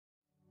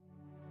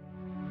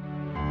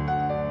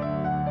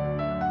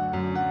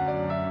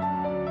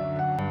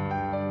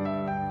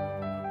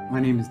My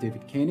name is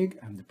David Koenig.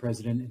 I'm the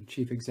President and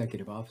Chief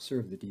Executive Officer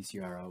of the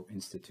DCRO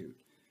Institute.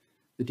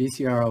 The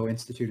DCRO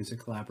Institute is a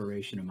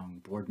collaboration among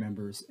board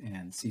members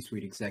and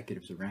C-suite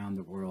executives around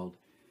the world,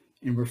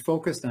 and we're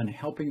focused on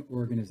helping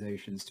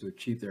organizations to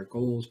achieve their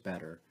goals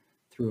better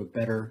through a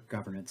better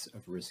governance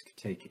of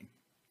risk-taking.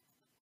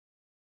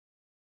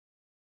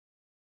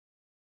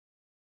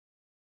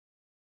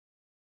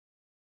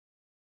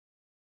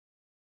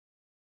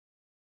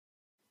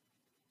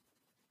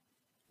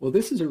 Well,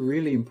 this is a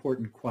really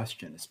important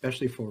question,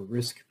 especially for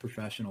risk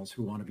professionals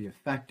who want to be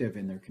effective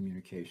in their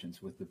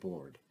communications with the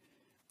board.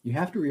 You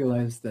have to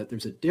realize that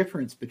there's a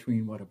difference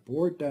between what a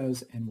board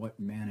does and what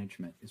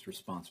management is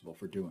responsible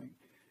for doing.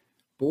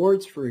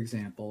 Boards, for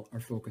example,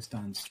 are focused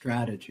on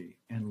strategy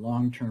and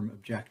long-term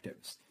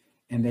objectives,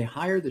 and they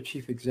hire the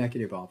chief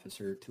executive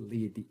officer to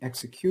lead the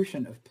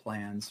execution of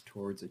plans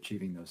towards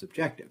achieving those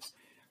objectives.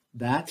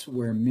 That's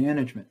where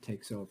management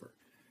takes over.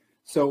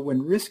 So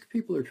when risk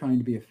people are trying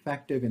to be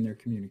effective in their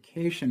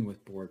communication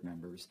with board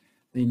members,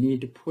 they need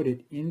to put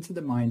it into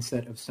the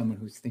mindset of someone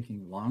who's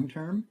thinking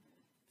long-term,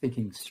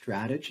 thinking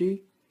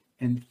strategy,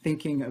 and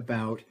thinking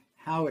about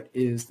how it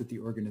is that the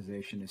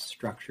organization is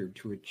structured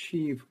to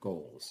achieve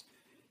goals.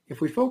 If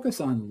we focus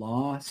on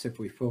loss, if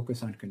we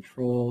focus on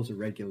controls or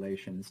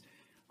regulations,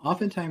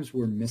 oftentimes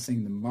we're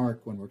missing the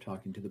mark when we're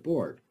talking to the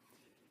board.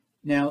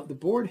 Now, the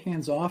board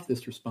hands off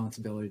this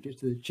responsibility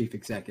to the chief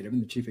executive,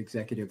 and the chief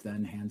executive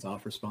then hands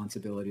off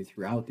responsibility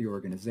throughout the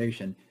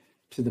organization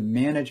to the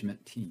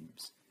management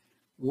teams.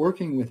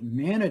 Working with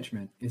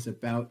management is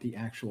about the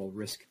actual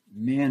risk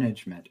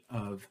management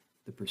of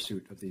the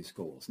pursuit of these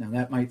goals. Now,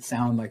 that might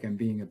sound like I'm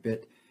being a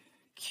bit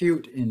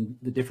cute in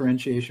the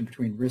differentiation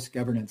between risk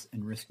governance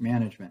and risk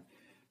management,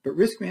 but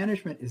risk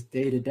management is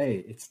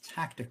day-to-day. It's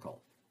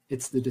tactical.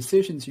 It's the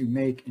decisions you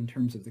make in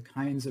terms of the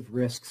kinds of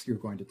risks you're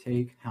going to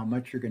take, how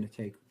much you're going to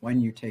take,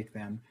 when you take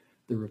them,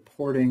 the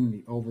reporting,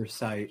 the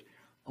oversight,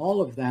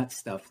 all of that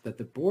stuff that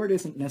the board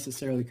isn't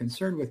necessarily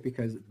concerned with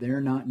because they're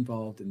not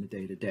involved in the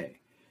day-to-day.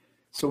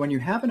 So when you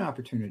have an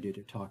opportunity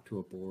to talk to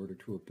a board or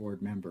to a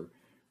board member,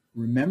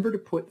 remember to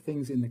put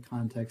things in the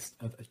context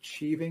of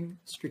achieving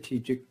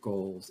strategic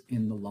goals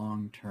in the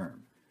long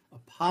term, a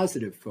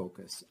positive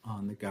focus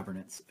on the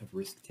governance of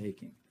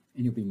risk-taking,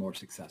 and you'll be more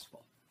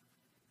successful.